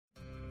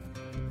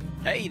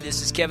Hey,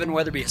 this is Kevin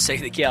Weatherby of Say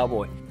the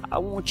Cowboy. I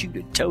want you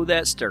to toe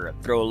that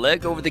stirrup, throw a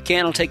leg over the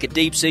cantle, take a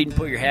deep seat, and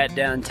put your hat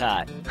down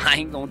tight. I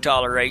ain't gonna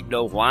tolerate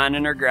no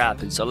whining or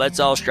griping, so let's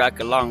all strike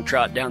a long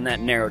trot down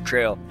that narrow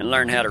trail and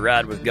learn how to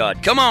ride with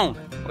God. Come on!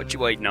 What you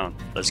waiting on?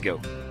 Let's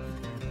go.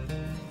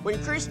 When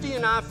Christy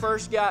and I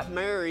first got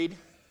married,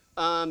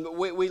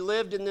 we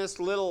lived in this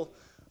little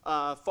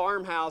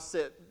farmhouse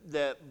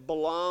that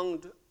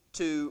belonged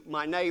to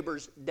my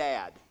neighbor's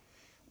dad.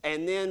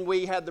 And then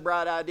we had the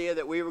bright idea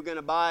that we were going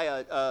to buy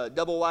a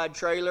double-wide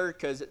trailer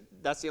because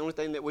that's the only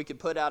thing that we could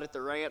put out at the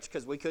ranch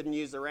because we couldn't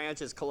use the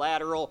ranch as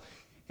collateral.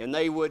 And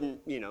they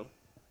wouldn't,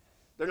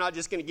 they're not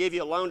just going to give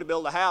you a loan to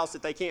build a house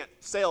that they can't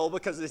sell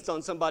because it's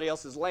on somebody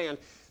else's land.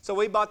 So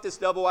we bought this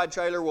double-wide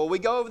trailer. Well, we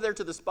go over there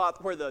to the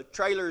spot where the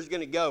trailer is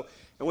going to go,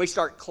 and we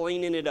start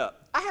cleaning it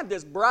up. I had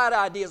this bright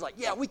idea. It's like,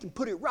 yeah, we can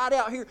put it right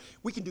out here.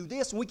 We can do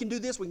this, and we can do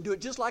this. We can do it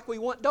just like we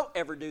want. Don't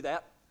ever do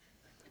that.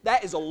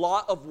 That is a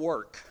lot of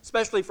work,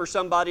 especially for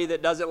somebody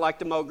that doesn't like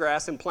to mow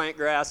grass and plant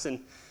grass.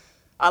 And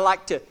I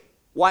like to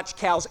watch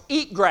cows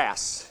eat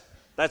grass.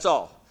 That's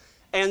all.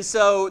 And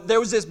so there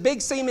was this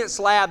big cement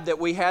slab that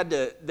we had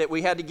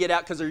to get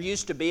out because there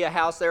used to be a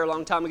house there a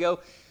long time ago.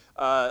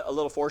 A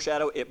little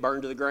foreshadow, it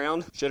burned to the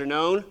ground. Should have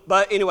known.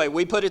 But anyway,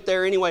 we put it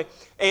there anyway.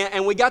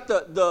 And we got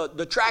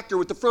the tractor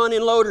with the front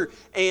end loader.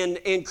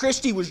 And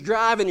Christy was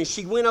driving and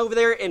she went over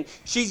there and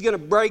she's going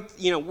to break,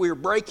 we were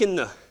breaking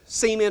the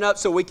cement up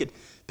so we could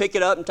pick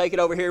it up and take it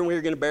over here, and we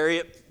were going to bury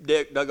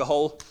it. Dug a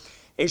hole.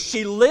 And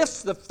she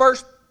lifts the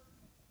first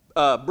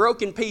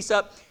broken piece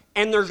up,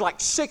 and there's like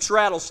 6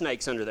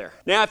 rattlesnakes under there.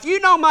 Now, if you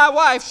know my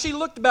wife, she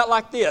looked about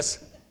like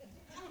this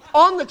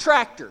on the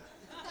tractor.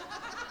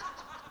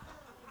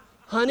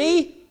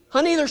 Honey,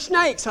 there's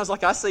snakes. I was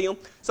like, I see them.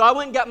 So I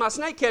went and got my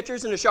snake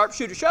catchers and a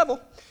sharpshooter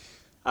shovel.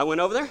 I went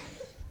over there,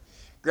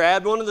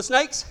 grabbed one of the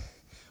snakes,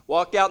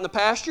 walked out in the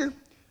pasture,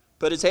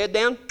 put his head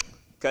down,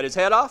 cut his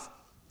head off,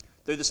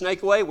 threw the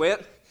snake away,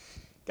 went,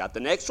 got the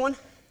next one,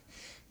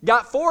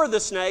 got 4 of the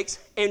snakes,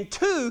 and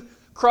 2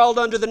 crawled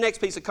under the next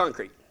piece of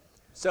concrete.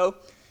 So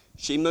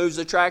she moves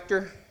the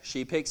tractor,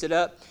 she picks it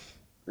up,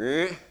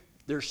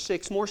 there's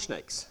 6 more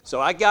snakes.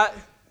 So I got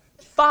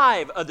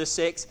 5 of the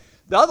 6,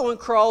 the other one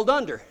crawled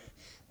under.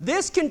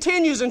 This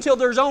continues until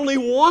there's only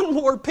 1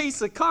 more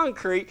piece of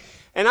concrete,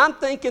 and I'm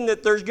thinking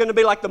that there's going to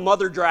be like the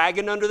mother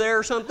dragon under there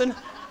or something.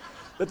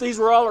 But these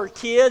were all her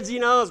kids,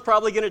 it's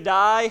probably going to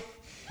die.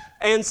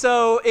 And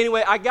so,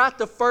 anyway, I got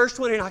the first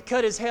one, and I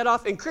cut his head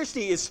off, and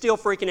Christy is still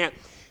freaking out.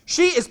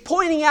 She is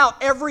pointing out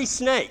every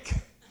snake.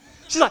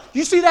 She's like,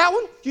 you see that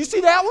one? You see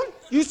that one?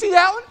 You see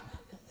that one?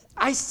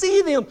 I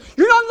see them.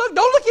 Don't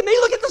look at me,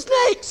 look at the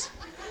snakes.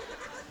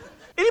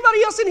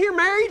 Anybody else in here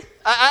married?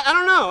 I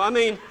don't know.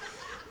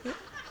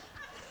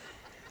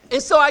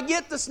 And so I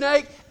get the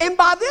snake, and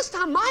by this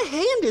time, my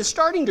hand is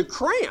starting to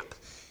cramp.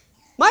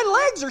 My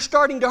legs are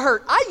starting to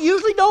hurt. I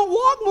usually don't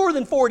walk more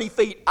than 40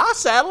 feet. I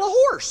saddle a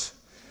horse.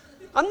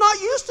 I'm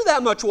not used to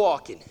that much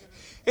walking.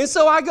 And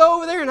so I go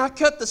over there and I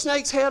cut the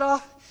snake's head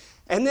off,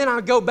 and then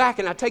I go back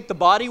and I take the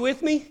body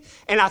with me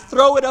and I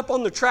throw it up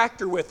on the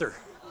tractor with her.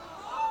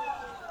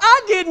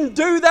 I didn't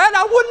do that.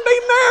 I wouldn't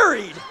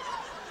be married.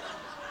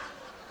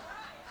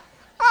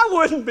 I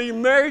wouldn't be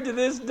married to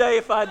this day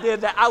if I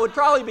did that. I would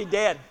probably be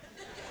dead.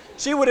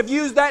 She would have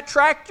used that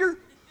tractor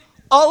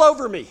all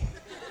over me.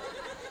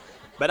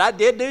 But I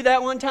did do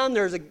that one time.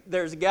 There's a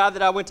guy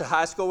that I went to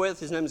high school with.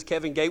 His name is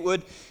Kevin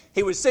Gatewood.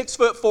 He was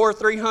 6'4",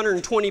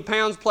 320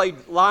 pounds, played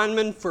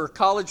lineman for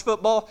college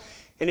football,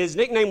 and his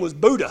nickname was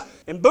Buddha.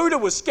 And Buddha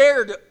was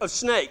scared of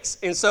snakes,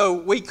 and so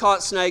we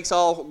caught snakes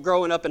all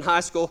growing up in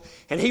high school,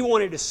 and he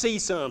wanted to see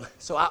some.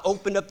 So I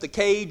opened up the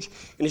cage,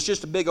 and it's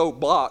just a big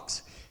old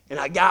box, and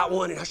I got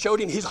one, and I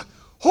showed him. He's like,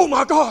 oh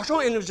my gosh,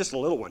 and it was just a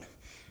little one.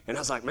 And I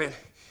was like, man,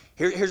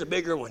 here's a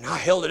bigger one. And I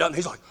held it up, and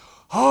he's like,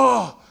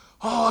 oh,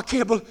 I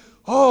can't believe,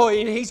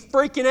 and he's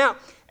freaking out.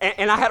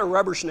 And I had a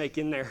rubber snake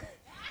in there.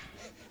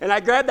 And I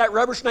grabbed that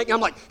rubber snake, and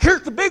I'm like,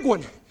 here's the big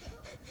one.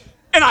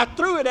 And I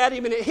threw it at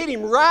him, and it hit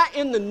him right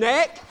in the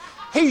neck.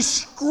 He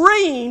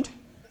screamed,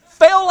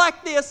 fell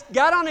like this,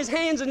 got on his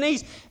hands and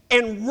knees,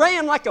 and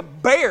ran like a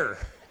bear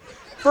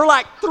for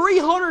like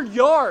 300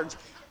 yards.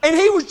 And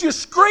he was just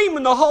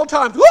screaming the whole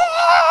time.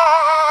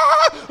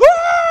 "Ah!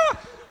 Ah!"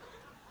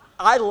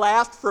 I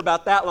laughed for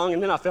about that long,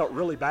 and then I felt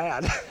really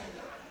bad.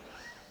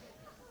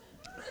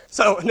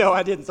 So, no,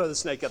 I didn't throw the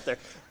snake up there.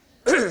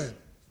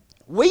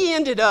 We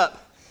ended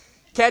up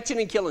catching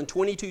and killing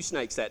 22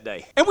 snakes that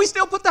day. And we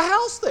still put the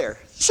house there.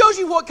 Shows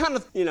you what kind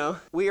of,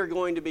 we are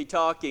going to be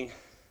talking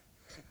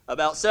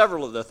about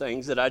several of the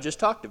things that I just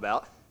talked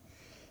about.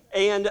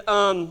 And,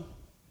 in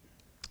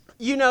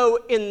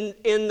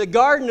the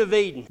Garden of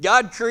Eden,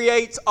 God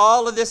creates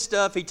all of this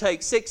stuff. He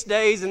takes 6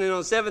 days, and then on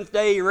the 7th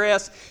day, he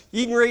rests.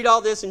 You can read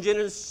all this in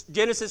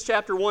Genesis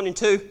chapter 1 and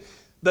 2,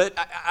 but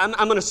I'm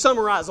going to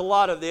summarize a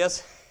lot of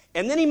this.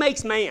 And then he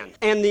makes man.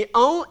 And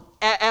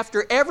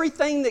after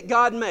everything that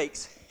God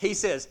makes, he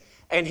says,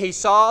 and he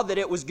saw that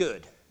it was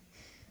good.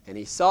 And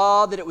he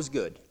saw that it was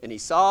good. And he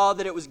saw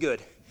that it was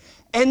good.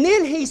 And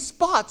then he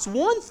spots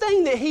one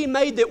thing that he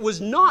made that was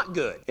not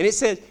good. And it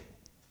said,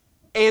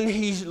 and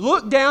he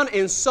looked down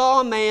and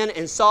saw a man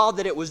and saw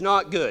that it was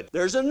not good.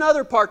 There's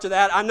another part to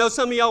that. I know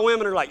some of y'all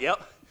women are like,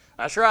 yep,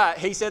 that's right.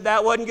 He said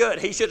that wasn't good.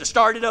 He should have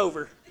started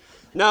over.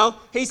 No,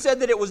 he said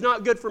that it was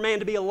not good for man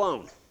to be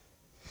alone.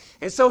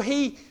 And so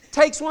he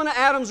takes one of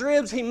Adam's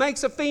ribs, he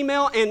makes a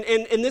female,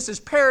 and this is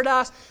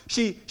paradise.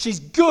 She's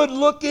good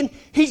looking.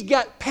 He's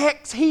got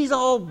pecs. He's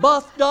all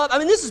buffed up. I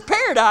mean, this is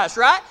paradise,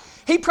 right?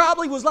 He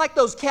probably was like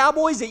those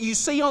cowboys that you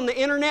see on the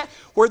internet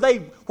where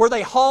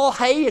they haul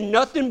hay and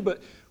nothing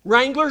but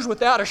Wranglers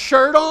without a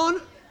shirt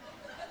on.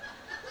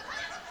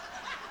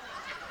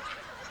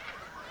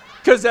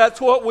 Because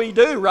that's what we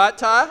do, right,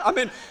 Ty? I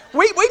mean,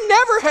 we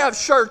never have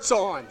shirts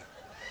on.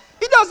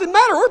 It doesn't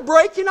matter. We're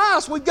breaking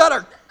ice. We've got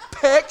our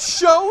pecs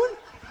showing.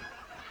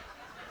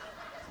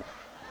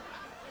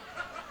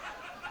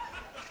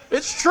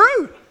 It's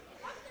true.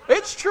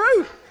 It's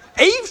true.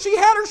 Eve, she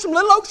had her some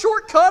little old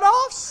short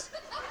cutoffs.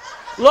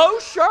 Low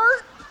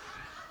shirt.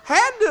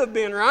 Had to have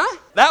been, right?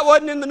 That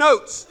wasn't in the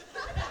notes.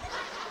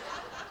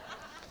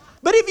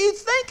 But if you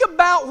think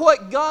about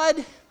what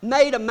God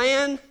made a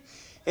man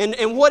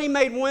and what he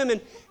made women,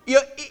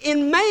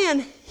 in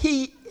man,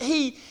 he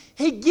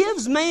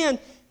gives man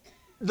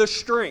the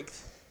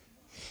strength.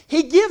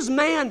 He gives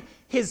man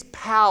his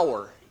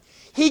power.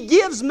 He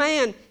gives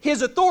man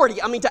his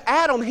authority. I mean, to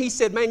Adam, he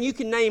said, man, you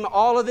can name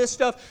all of this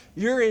stuff.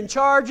 You're in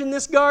charge in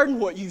this garden.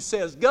 What you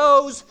says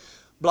goes.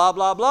 Blah,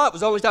 blah, blah. It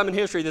was the only time in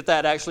history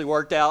that actually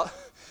worked out.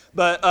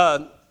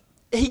 But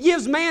he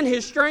gives man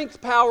his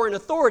strength, power, and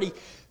authority.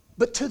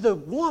 But to the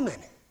woman,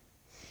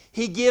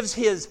 he gives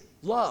his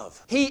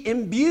love. He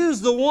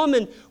imbues the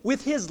woman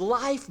with his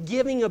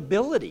life-giving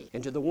ability.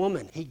 And to the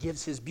woman, he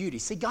gives his beauty.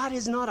 See, God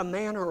is not a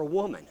man or a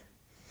woman.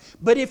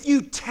 But if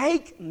you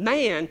take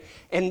man,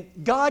 and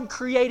God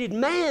created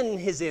man in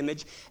his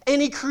image,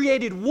 and he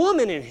created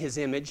woman in his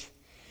image,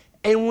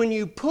 and when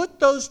you put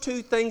those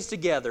two things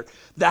together,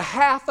 the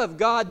half of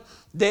God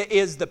that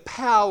is the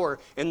power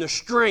and the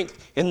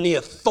strength and the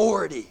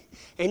authority,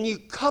 and you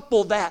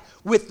couple that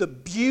with the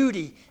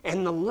beauty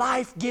and the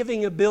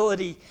life-giving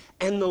ability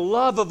and the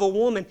love of a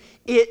woman,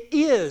 it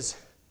is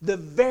the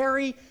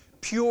very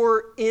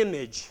pure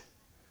image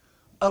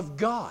of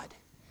God.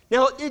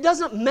 Now, it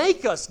doesn't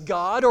make us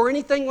God or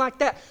anything like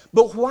that,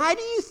 but why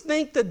do you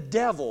think the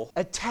devil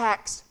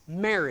attacks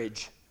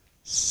marriage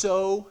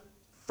so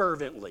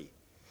fervently?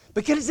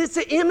 Because it's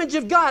the image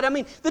of God. I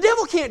mean, the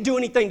devil can't do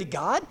anything to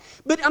God.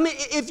 But, I mean,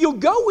 if you'll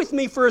go with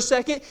me for a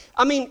second,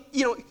 I mean,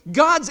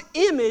 God's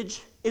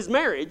image is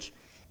marriage.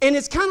 And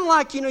it's kind of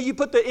like, you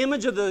put the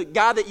image of the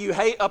guy that you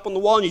hate up on the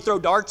wall and you throw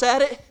darts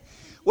at it.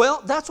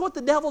 Well, that's what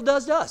the devil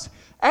does to us.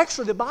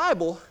 Actually, the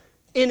Bible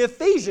in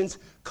Ephesians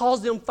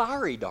calls them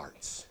fiery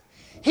darts.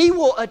 He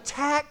will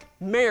attack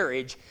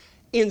marriage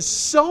in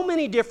so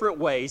many different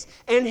ways,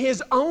 and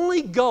his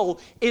only goal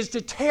is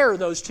to tear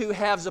those two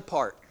halves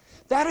apart.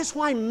 That is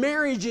why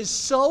marriage is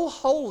so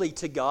holy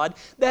to God.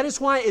 That is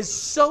why it's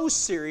so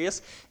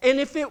serious. And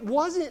if it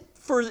wasn't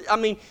for,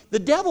 the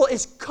devil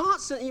is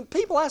constantly,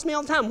 people ask me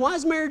all the time, why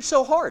is marriage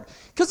so hard?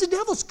 Because the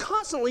devil's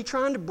constantly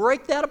trying to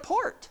break that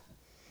apart.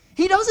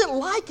 He doesn't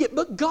like it,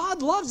 but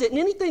God loves it. And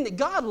anything that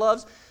God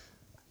loves,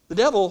 the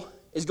devil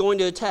is going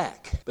to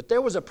attack. But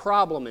there was a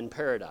problem in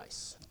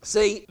paradise.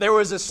 See, there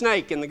was a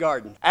snake in the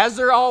garden, as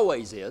there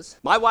always is.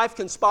 My wife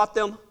can spot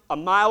them a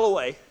mile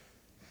away,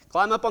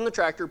 climb up on the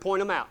tractor,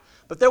 point them out.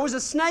 But there was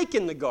a snake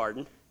in the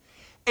garden,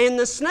 and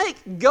the snake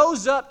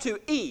goes up to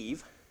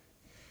Eve,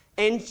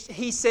 and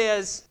he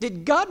says,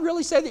 did God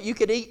really say that you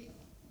could eat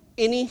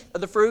any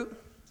of the fruit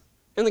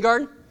in the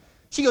garden?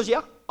 She goes,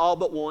 yeah, all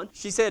but one.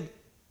 She said,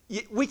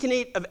 we can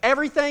eat of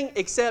everything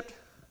except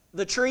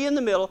the tree in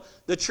the middle,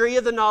 the tree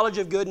of the knowledge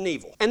of good and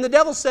evil. And the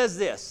devil says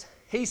this.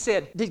 He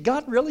said, did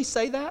God really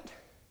say that?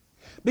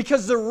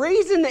 Because the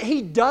reason that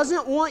he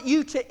doesn't want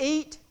you to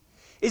eat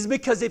is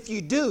because if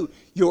you do,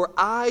 your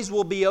eyes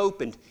will be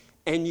opened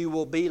and you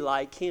will be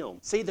like him.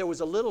 See, there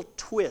was a little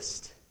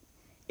twist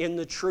in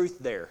the truth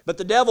there. But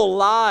the devil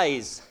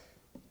lies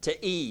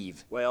to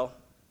Eve. Well,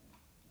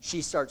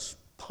 she starts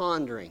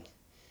pondering.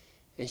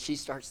 And she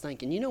starts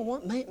thinking, you know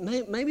what,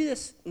 maybe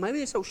this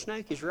old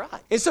snake is right.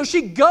 And so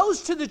she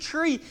goes to the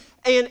tree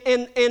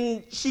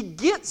and she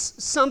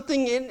gets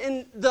something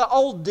in the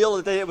old deal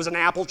that it was an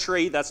apple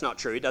tree. That's not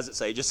true. It doesn't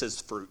say. It just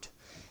says fruit.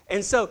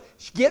 And so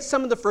she gets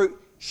some of the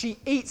fruit. She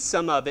eats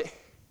some of it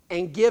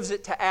and gives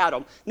it to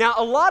Adam. Now,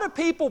 a lot of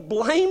people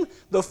blame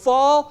the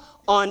fall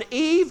on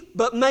Eve,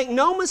 but make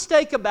no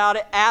mistake about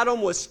it,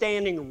 Adam was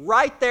standing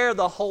right there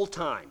the whole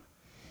time.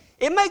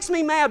 It makes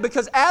me mad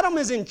because Adam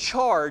is in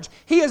charge.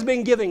 He has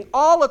been giving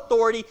all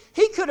authority.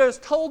 He could have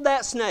told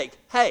that snake,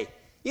 hey,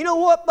 you know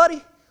what,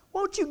 buddy?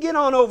 Why don't you get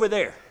on over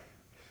there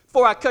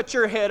before I cut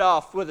your head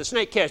off with a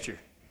snake catcher?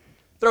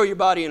 Throw your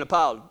body in a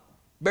pile,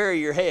 bury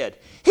your head.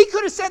 He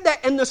could have said that,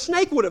 and the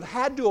snake would have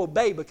had to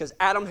obey because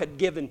Adam had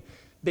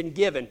been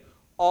given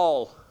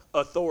all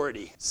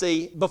authority.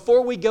 See,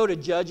 before we go to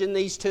judging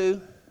these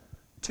two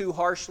too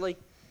harshly,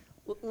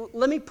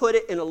 let me put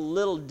it in a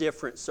little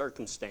different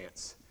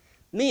circumstance.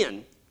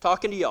 Men,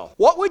 talking to y'all,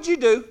 what would you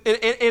do?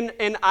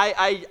 And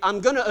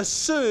I'm going to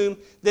assume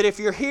that if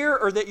you're here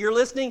or that you're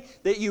listening,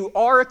 that you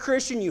are a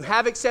Christian, you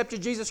have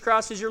accepted Jesus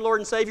Christ as your Lord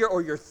and Savior,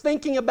 or you're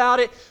thinking about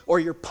it, or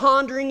you're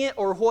pondering it,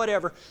 or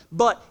whatever.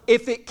 But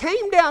if it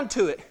came down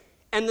to it,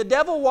 and the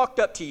devil walked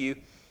up to you,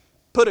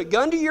 put a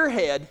gun to your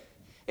head,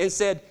 and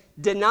said,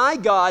 deny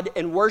God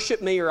and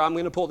worship me, or I'm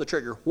going to pull the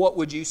trigger, what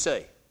would you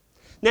say?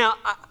 Now,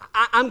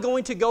 I'm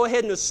going to go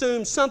ahead and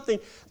assume something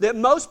that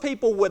most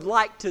people would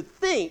like to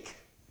think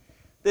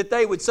that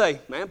they would say,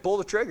 man, pull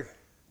the trigger.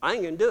 I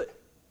ain't going to do it.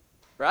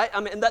 Right? I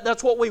mean,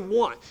 that's what we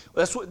want.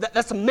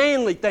 That's a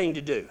manly thing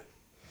to do.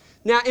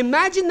 Now,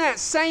 imagine that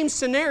same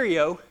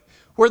scenario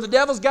where the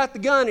devil's got the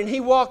gun and he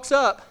walks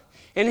up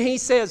and he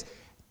says,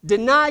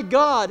 deny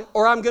God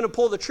or I'm going to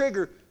pull the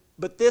trigger.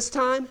 But this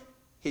time,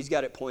 he's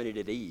got it pointed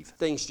at Eve.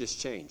 Things just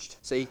changed.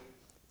 See?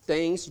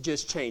 Things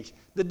just changed.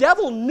 The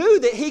devil knew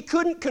that he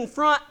couldn't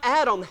confront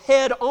Adam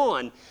head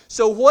on.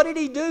 So what did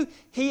he do?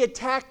 He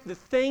attacked the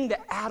thing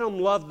that Adam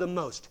loved the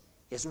most,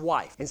 his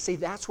wife. And see,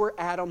 that's where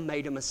Adam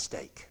made a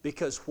mistake.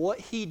 Because what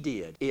he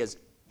did is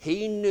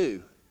he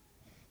knew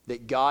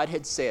that God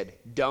had said,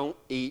 don't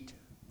eat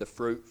the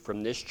fruit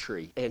from this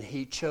tree. And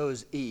he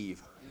chose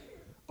Eve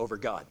over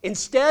God.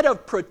 Instead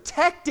of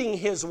protecting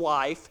his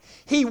wife,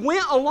 he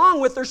went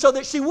along with her so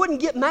that she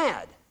wouldn't get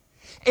mad.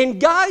 And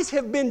guys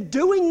have been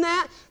doing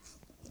that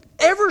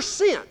ever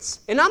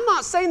since. And I'm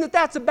not saying that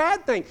that's a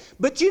bad thing.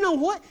 But you know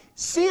what?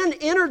 Sin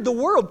entered the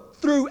world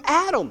through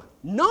Adam,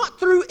 not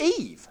through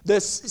Eve.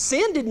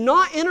 Sin did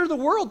not enter the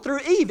world through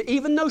Eve,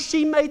 even though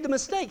she made the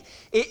mistake.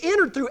 It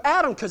entered through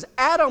Adam because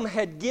God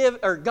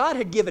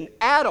had given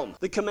Adam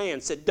the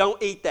command, said,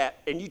 don't eat that,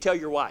 and you tell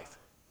your wife.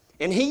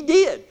 And he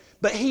did,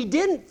 but he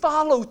didn't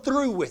follow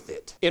through with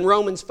it. In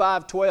Romans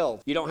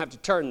 5:12, you don't have to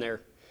turn there,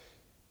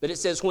 but it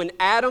says, when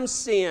Adam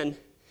sinned,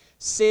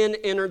 sin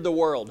entered the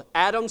world.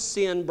 Adam's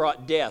sin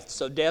brought death,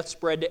 so death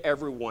spread to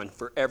everyone,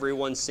 for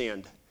everyone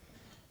sinned.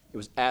 It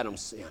was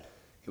Adam's sin.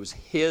 It was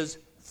his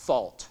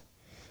fault.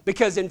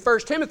 Because in 1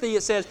 Timothy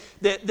it says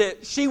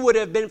that she would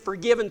have been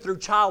forgiven through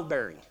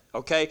childbearing.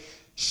 Okay?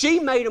 She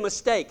made a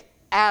mistake.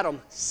 Adam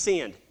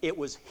sinned. It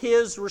was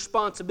his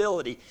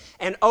responsibility.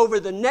 And over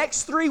the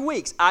next 3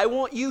 weeks, I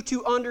want you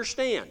to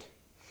understand,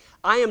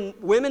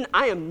 women,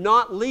 I am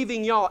not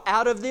leaving y'all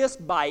out of this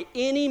by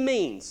any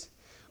means.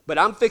 But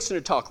I'm fixing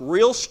to talk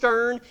real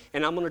stern,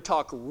 and I'm going to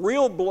talk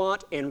real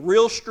blunt and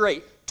real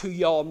straight to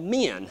y'all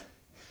men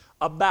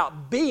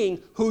about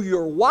being who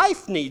your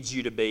wife needs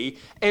you to be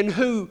and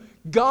who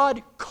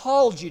God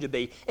called you to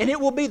be. And it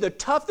will be the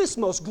toughest,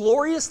 most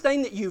glorious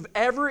thing that you've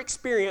ever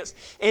experienced.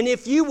 And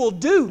if you will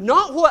do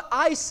not what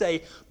I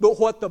say, but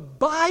what the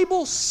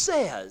Bible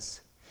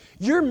says,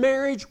 your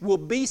marriage will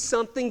be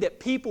something that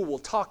people will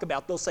talk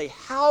about. They'll say,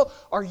 how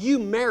are you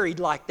married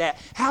like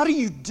that? How do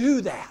you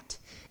do that?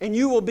 And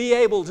you will be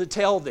able to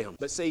tell them.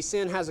 But see,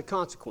 sin has a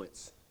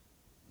consequence.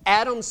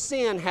 Adam's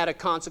sin had a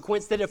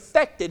consequence that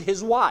affected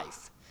his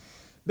wife.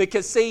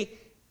 Because see,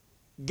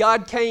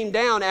 God came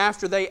down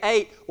after they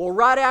ate. Well,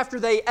 right after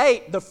they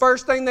ate, the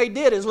first thing they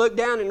did is look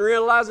down and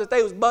realize that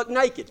they was buck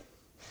naked.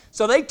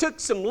 So they took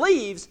some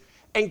leaves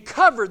and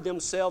covered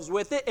themselves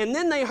with it. And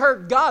then they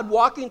heard God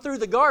walking through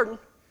the garden.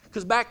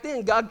 Because back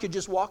then, God could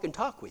just walk and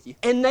talk with you.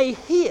 And they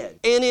hid.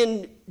 And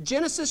in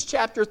Genesis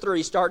chapter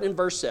 3, starting in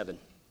verse 7,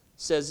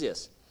 says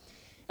this.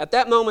 At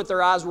that moment,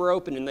 their eyes were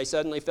opened, and they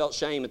suddenly felt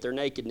shame at their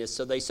nakedness,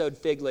 so they sewed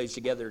fig leaves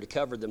together to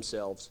cover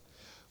themselves.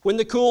 When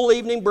the cool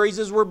evening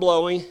breezes were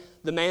blowing,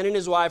 the man and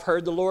his wife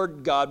heard the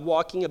Lord God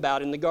walking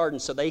about in the garden,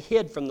 so they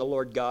hid from the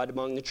Lord God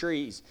among the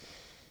trees.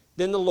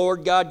 Then the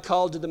Lord God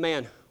called to the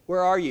man,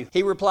 "Where are you?"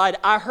 He replied,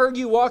 "I heard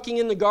you walking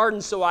in the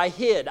garden, so I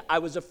hid. I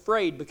was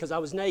afraid because I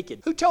was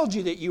naked." "Who told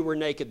you that you were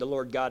naked?" the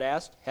Lord God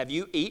asked. "Have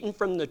you eaten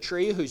from the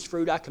tree whose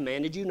fruit I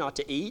commanded you not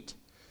to eat?"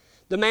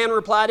 The man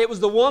replied, "It was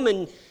the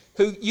woman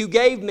you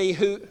gave me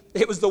who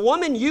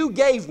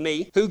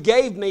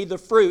gave me the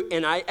fruit,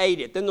 and I ate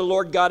it." Then the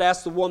Lord God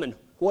asked the woman,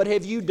 "What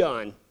have you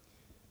done?"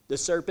 "The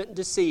serpent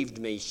deceived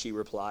me," she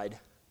replied.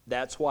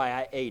 "That's why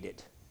I ate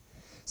it."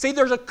 See,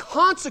 there's a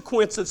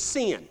consequence of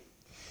sin.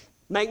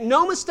 Make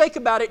no mistake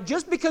about it,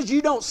 just because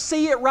you don't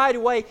see it right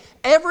away,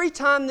 every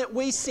time that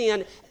we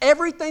sin,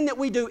 everything that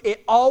we do,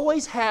 it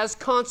always has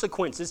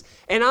consequences.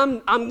 And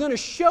I'm going to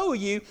show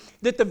you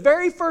that the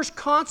very first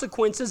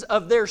consequences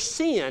of their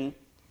sin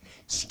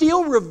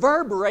still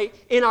reverberate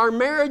in our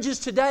marriages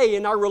today,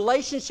 in our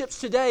relationships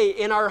today,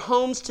 in our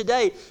homes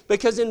today.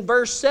 Because in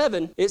verse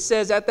 7, it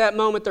says, "At that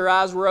moment their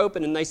eyes were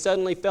open and they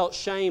suddenly felt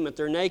shame at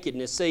their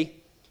nakedness." See,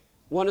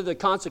 one of the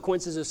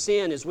consequences of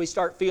sin is we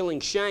start feeling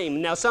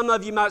shame. Now, some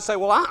of you might say,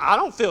 "Well, I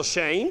don't feel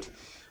shamed."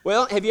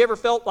 Well, have you ever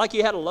felt like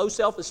you had a low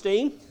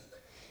self-esteem?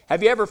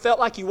 Have you ever felt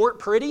like you weren't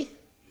pretty?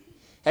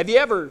 Have you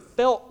ever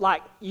felt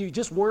like you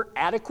just weren't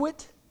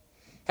adequate?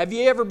 Have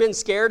you ever been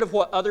scared of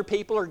what other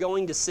people are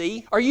going to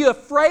see? Are you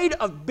afraid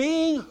of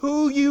being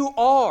who you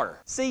are?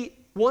 See,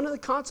 one of the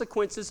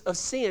consequences of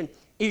sin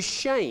is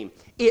shame.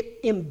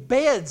 It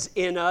embeds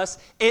in us,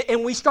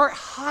 and we start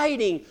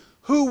hiding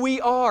who we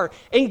are.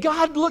 And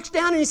God looks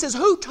down and He says,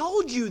 who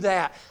told you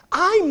that?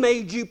 I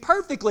made you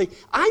perfectly.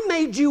 I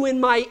made you in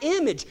my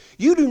image.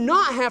 You do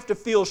not have to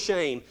feel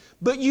shame,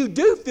 but you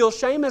do feel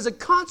shame as a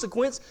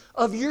consequence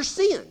of your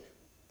sin.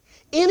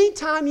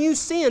 Anytime you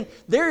sin,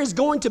 there is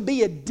going to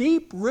be a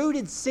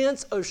deep-rooted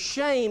sense of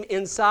shame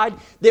inside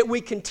that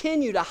we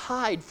continue to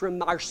hide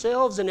from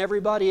ourselves and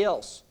everybody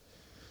else.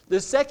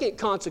 The second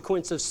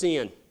consequence of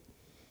sin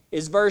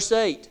is verse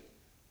 8.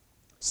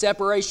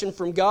 Separation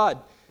from God.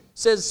 It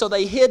says, so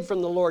they hid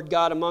from the Lord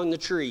God among the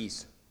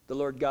trees. The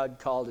Lord God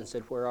called and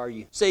said, where are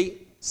you?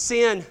 See,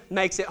 sin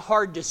makes it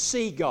hard to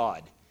see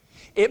God.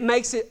 It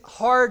makes it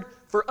hard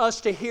for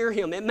us to hear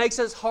Him. It makes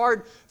it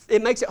hard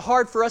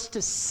for us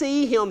to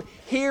see Him,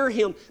 hear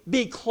Him,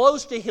 be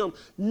close to Him,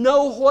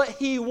 know what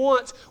He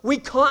wants. We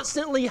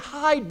constantly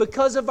hide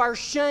because of our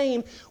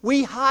shame.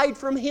 We hide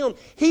from Him.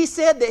 He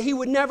said that He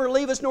would never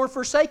leave us nor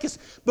forsake us.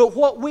 But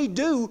what we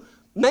do,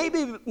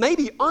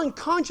 maybe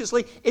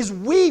unconsciously, is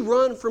we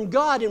run from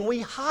God and we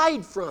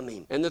hide from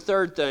Him. And the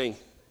third thing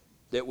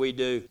that we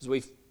do is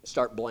we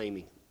start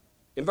blaming.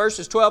 In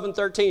verses 12 and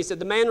 13, he said,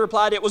 the man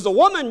replied, it was the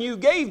woman you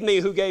gave me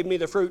who gave me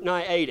the fruit, and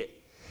I ate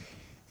it.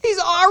 He's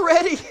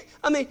already,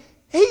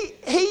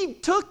 he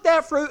took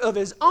that fruit of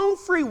his own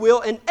free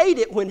will and ate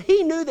it when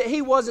he knew that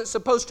he wasn't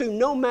supposed to,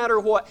 no matter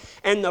what.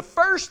 And the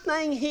first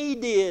thing he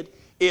did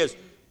is,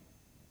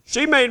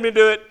 she made me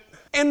do it.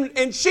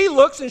 And she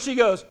looks and she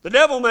goes, the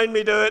devil made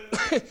me do it.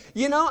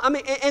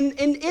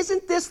 And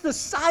isn't this the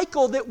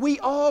cycle that we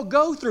all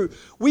go through?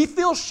 We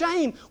feel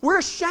shame. We're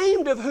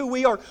ashamed of who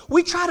we are.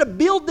 We try to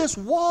build this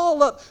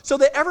wall up so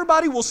that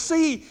everybody will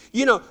see,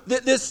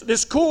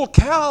 this cool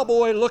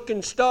cowboy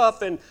looking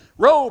stuff and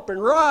rope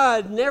and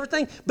ride and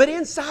everything. But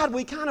inside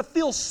we kind of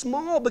feel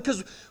small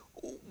because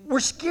we're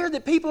scared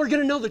that people are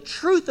going to know the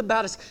truth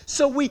about us.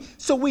 So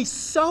we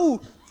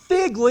sow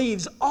fig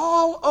leaves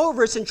all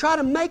over us and try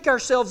to make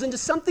ourselves into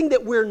something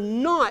that we're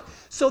not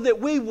so that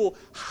we will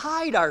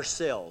hide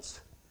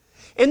ourselves.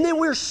 And then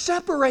we're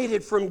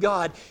separated from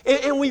God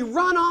and we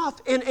run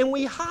off and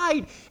we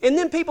hide. And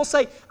then people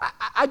say,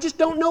 I just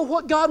don't know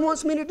what God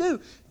wants me to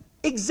do.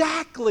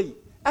 Exactly.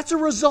 That's a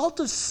result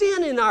of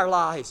sin in our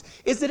lives,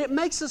 is that it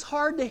makes us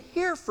hard to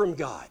hear from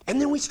God. And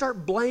then we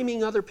start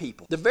blaming other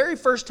people. The very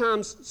first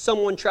time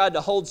someone tried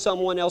to hold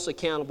someone else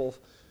accountable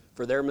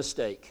for their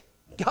mistake,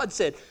 God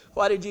said,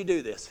 why did you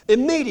do this?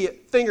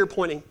 Immediate finger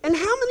pointing. And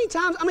how many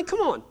times, come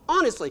on,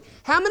 honestly,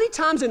 how many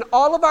times in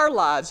all of our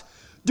lives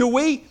do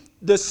we,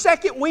 the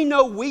second we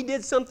know we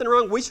did something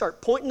wrong, we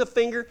start pointing the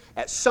finger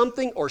at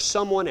something or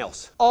someone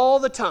else? All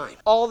the time,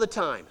 all the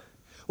time.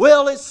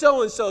 Well, it's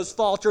so-and-so's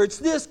fault, or it's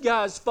this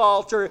guy's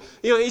fault, or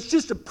it's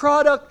just a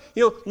product,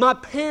 my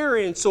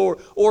parents or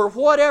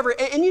whatever.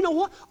 And you know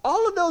what?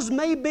 All of those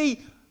may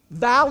be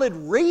valid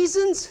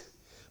reasons,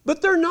 but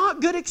they're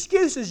not good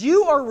excuses.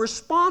 You are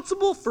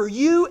responsible for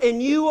you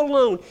and you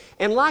alone.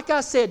 And like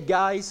I said,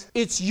 guys,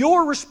 it's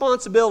your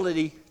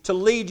responsibility to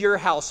lead your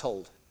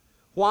household.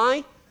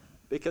 Why?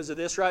 Because of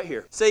this right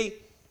here. See,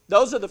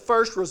 those are the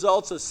first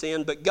results of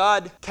sin, but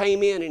God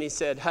came in and He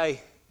said,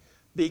 hey,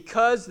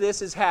 because this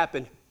has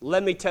happened,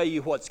 let me tell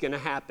you what's going to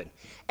happen.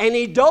 And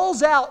He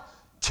doles out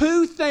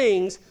two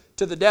things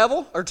to the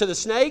devil, or to the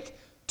snake,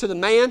 to the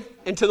man,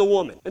 and to the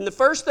woman. And the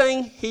first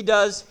thing He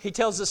does, He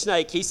tells the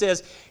snake, He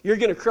says, you're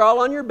going to crawl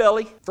on your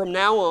belly from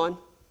now on.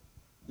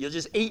 You'll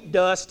just eat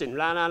dust and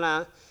la la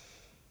la.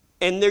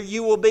 And there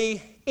you will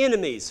be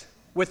enemies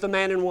with the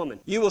man and woman.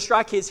 You will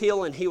strike his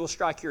heel and he will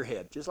strike your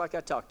head, just like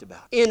I talked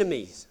about.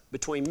 Enemies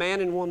between man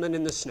and woman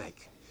and the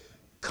snake.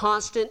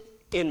 Constant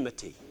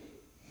enmity.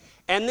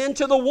 And then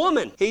to the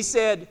woman, He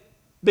said,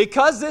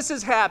 because this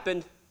has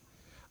happened,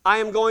 I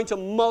am going to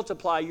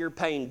multiply your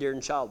pain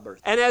during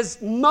childbirth. And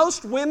as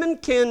most women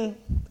can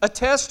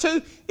attest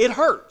to, it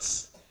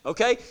hurts,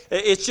 okay?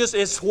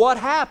 It's what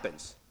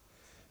happens,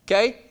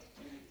 okay?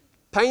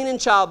 Pain in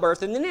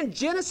childbirth. And then in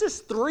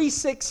Genesis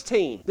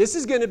 3:16, this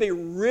is going to be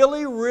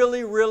really,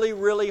 really, really,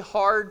 really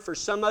hard for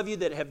some of you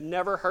that have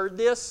never heard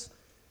this.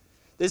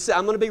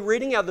 I'm going to be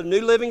reading out of the New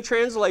Living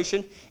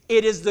Translation.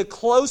 It is the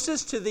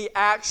closest to the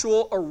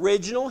actual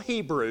original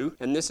Hebrew.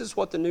 And this is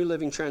what the New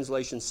Living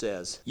Translation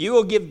says. You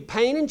will give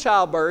pain in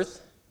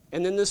childbirth.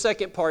 And then the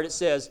second part it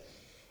says,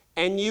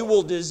 and you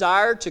will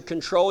desire to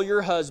control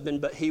your husband,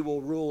 but he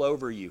will rule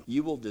over you.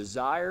 You will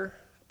desire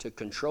to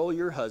control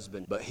your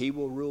husband, but he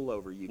will rule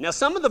over you. Now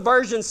some of the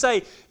versions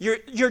say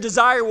your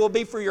desire will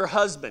be for your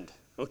husband.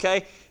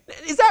 Okay?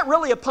 Is that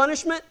really a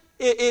punishment?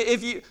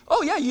 If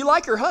you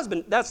like your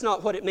husband, that's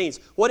not what it means.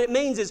 What it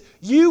means is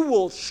you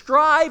will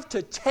strive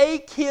to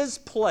take his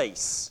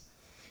place.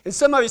 And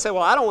some of you say,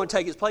 well, I don't want to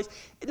take his place.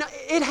 No,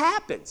 it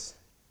happens.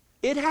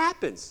 It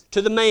happens.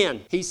 To the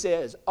man, He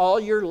says, all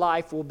your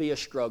life will be a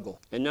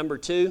struggle. And number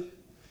 2,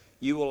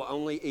 you will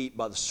only eat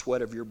by the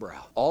sweat of your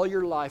brow. All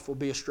your life will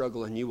be a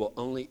struggle and you will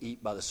only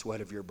eat by the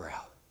sweat of your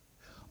brow.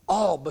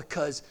 All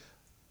because,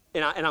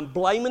 and I'm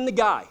blaming the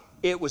guy.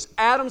 It was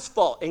Adam's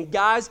fault. And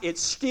guys,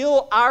 it's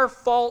still our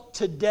fault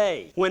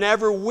today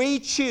whenever we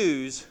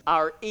choose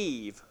our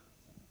Eve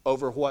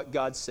over what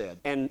God said.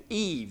 And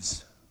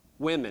Eve's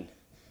women,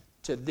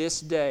 to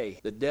this day,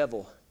 the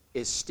devil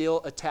is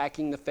still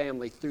attacking the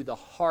family through the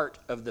heart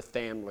of the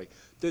family,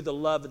 through the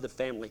love of the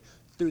family,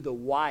 through the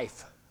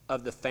wife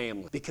of the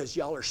family, because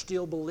y'all are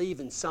still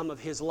believing some of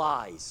his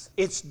lies.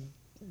 It's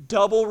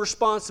double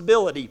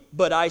responsibility,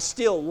 but I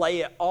still lay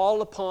it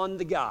all upon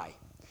the guy.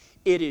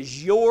 It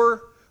is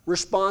your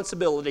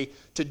responsibility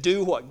to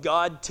do what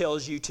God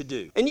tells you to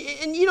do. And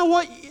you know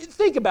what?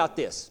 Think about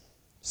this.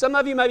 Some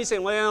of you may be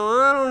saying, well,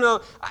 I don't know.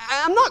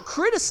 I'm not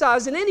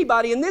criticizing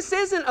anybody, and this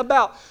isn't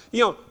about,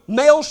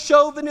 male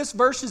chauvinist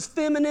versus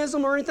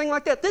feminism or anything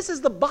like that. This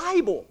is the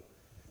Bible.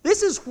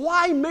 This is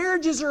why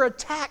marriages are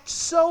attacked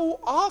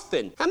so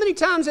often. How many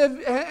times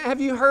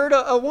have you heard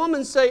a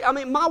woman say,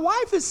 my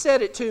wife has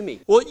said it to me.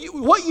 Well,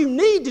 what you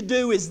need to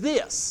do is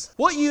this.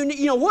 What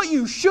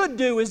you should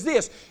do is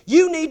this.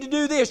 You need to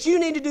do this. You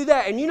need to do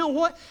that. And you know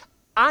what?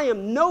 I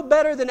am no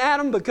better than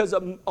Adam, because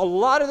a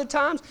lot of the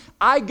times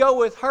I go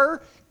with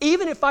her.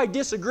 Even if I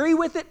disagree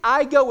with it,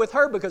 I go with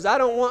her because I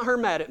don't want her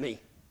mad at me.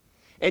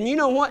 And you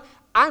know what?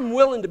 I'm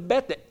willing to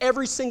bet that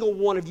every single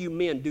one of you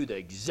men do the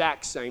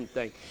exact same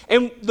thing.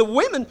 And the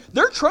women,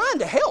 they're trying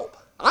to help.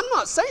 I'm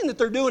not saying that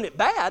they're doing it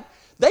bad.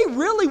 They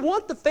really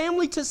want the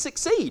family to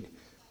succeed.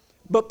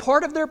 But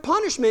part of their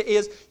punishment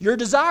is your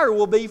desire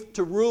will be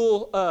to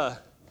rule,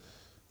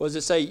 what does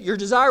it say? Your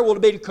desire will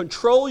be to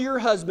control your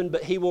husband,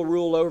 but he will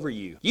rule over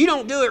you. You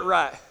don't do it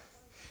right.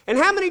 And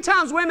how many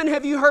times, women,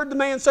 have you heard the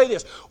man say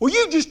this? Well,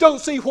 you just don't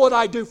see what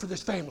I do for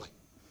this family.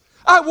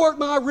 I work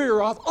my rear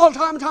off all the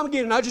time and time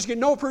again, and I just get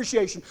no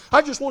appreciation.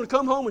 I just want to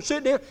come home and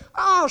sit down.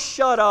 Oh,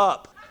 shut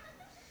up.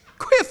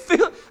 Quit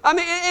feeling. And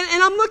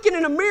I'm looking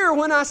in a mirror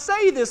when I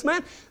say this,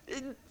 man.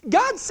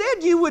 God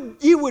said you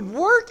would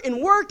work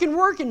and work and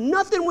work, and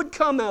nothing would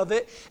come of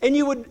it, and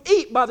you would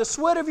eat by the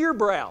sweat of your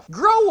brow.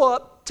 Grow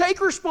up, take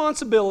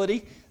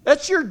responsibility.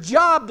 That's your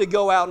job to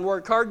go out and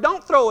work hard.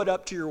 Don't throw it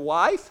up to your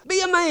wife.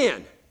 Be a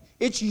man.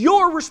 It's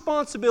your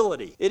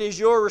responsibility. It is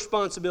your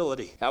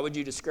responsibility. How would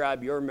you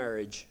describe your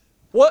marriage?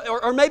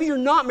 Or maybe you're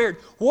not married.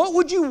 What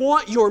would you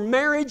want your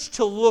marriage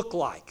to look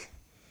like?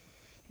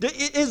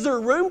 Is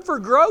there room for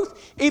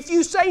growth? If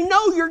you say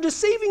no, you're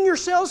deceiving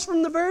yourselves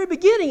from the very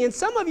beginning. And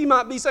some of you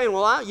might be saying,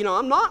 well,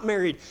 I'm not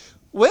married.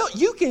 Well,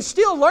 you can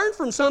still learn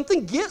from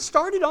something. Get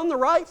started on the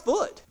right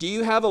foot. Do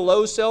you have a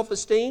low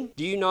self-esteem?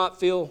 Do you not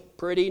feel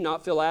pretty,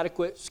 not feel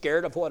adequate,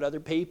 scared of what other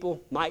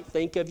people might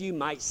think of you,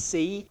 might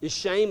see? Is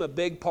shame a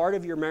big part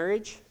of your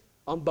marriage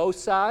on both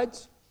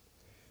sides?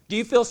 Do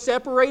you feel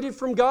separated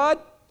from God?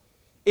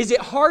 Is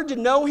it hard to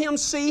know Him,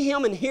 see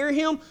Him, and hear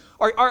Him?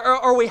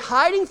 Are we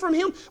hiding from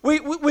Him? We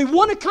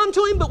want to come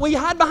to Him, but we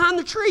hide behind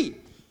the tree.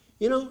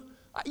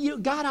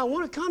 God, I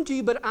want to come to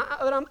you, but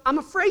I'm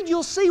afraid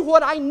you'll see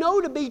what I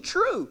know to be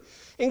true.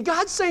 And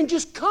God's saying,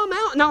 just come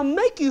out, and I'll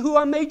make you who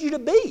I made you to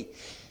be.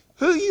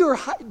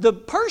 The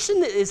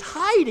person that is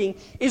hiding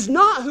is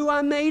not who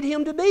I made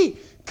him to be.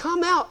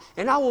 Come out,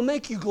 and I will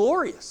make you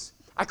glorious.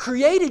 I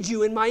created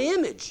you in my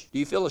image. Do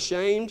you feel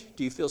ashamed?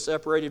 Do you feel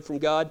separated from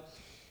God?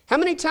 How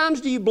many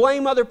times do you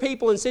blame other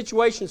people in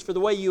situations for the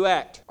way you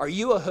act? Are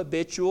you a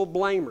habitual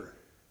blamer?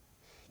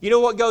 You know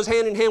what goes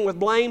hand in hand with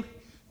blame?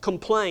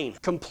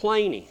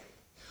 Complaining.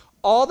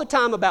 All the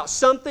time about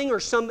something or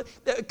something.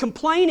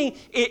 Complaining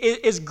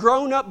is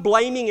grown up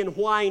blaming and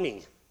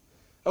whining.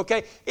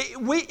 Okay?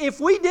 If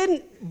we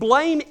didn't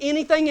blame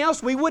anything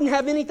else, we wouldn't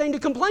have anything to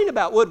complain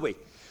about, would we?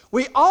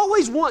 We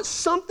always want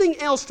something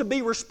else to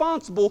be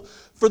responsible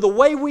for the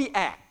way we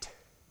act.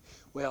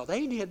 Well,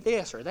 they did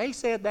this, or they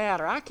said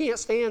that, or I can't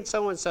stand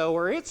so-and-so,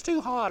 or it's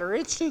too hot, or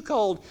it's too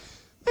cold.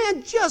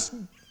 Man, just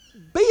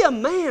be a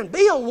man,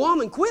 be a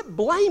woman. Quit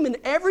blaming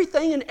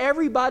everything and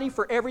everybody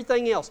for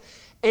everything else.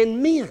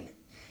 And men,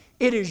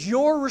 it is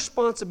your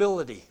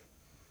responsibility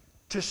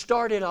to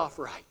start it off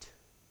right.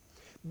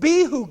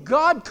 Be who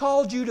God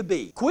called you to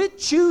be. Quit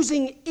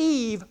choosing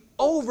Eve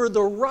over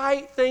the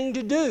right thing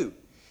to do.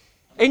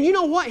 And you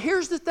know what?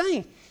 Here's the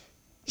thing.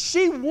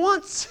 She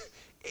wants,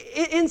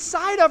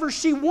 inside of her,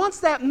 she wants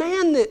that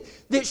man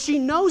that she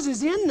knows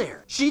is in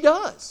there. She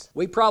does.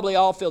 We probably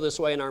all feel this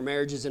way in our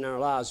marriages and our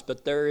lives,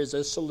 but there is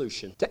a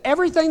solution. To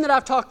everything that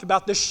I've talked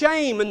about, the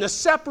shame and the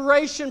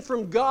separation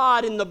from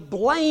God and the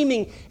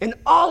blaming and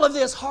all of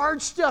this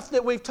hard stuff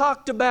that we've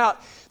talked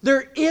about,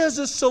 there is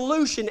a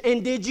solution.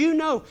 And did you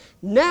know,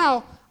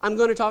 now I'm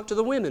going to talk to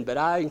the women, but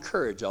I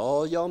encourage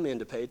all y'all men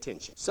to pay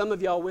attention. Some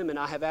of y'all women,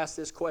 I have asked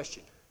this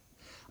question.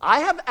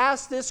 I have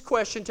asked this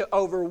question to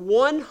over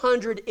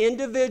 100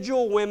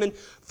 individual women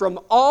from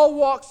all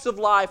walks of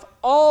life,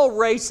 all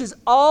races,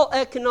 all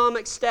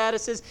economic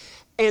statuses,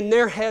 and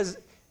there has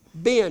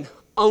been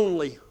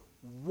only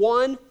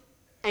one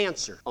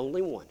answer,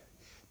 only one,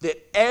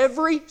 that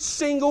every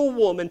single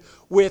woman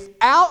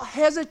without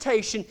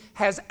hesitation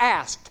has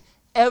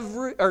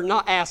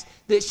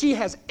that she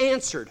has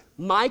answered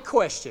my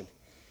question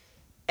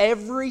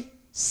every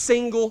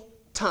single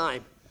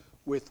time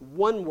with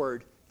one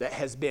word that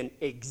has been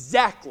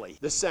exactly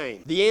the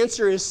same? The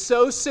answer is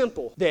so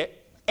simple that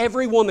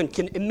every woman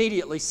can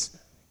immediately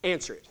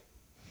answer it.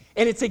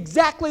 And it's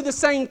exactly the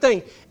same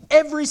thing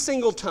every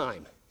single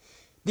time.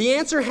 The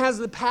answer has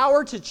the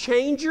power to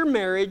change your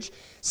marriage,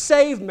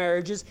 save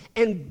marriages,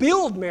 and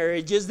build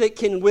marriages that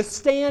can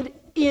withstand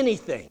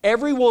anything.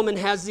 Every woman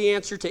has the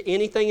answer to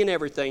anything and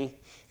everything,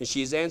 and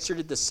she's answered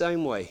it the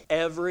same way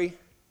every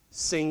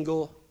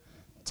single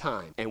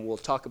time. And we'll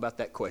talk about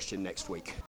that question next week.